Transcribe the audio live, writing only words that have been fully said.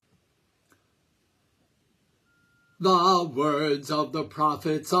The words of the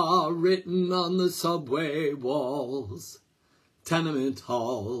prophets are written on the subway walls, tenement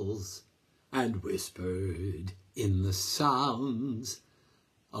halls, and whispered in the sounds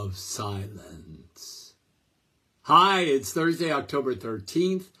of silence. Hi, it's Thursday, October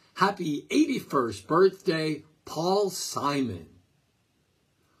 13th. Happy 81st birthday, Paul Simon.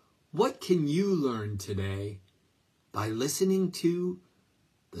 What can you learn today by listening to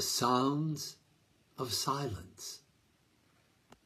the sounds of silence?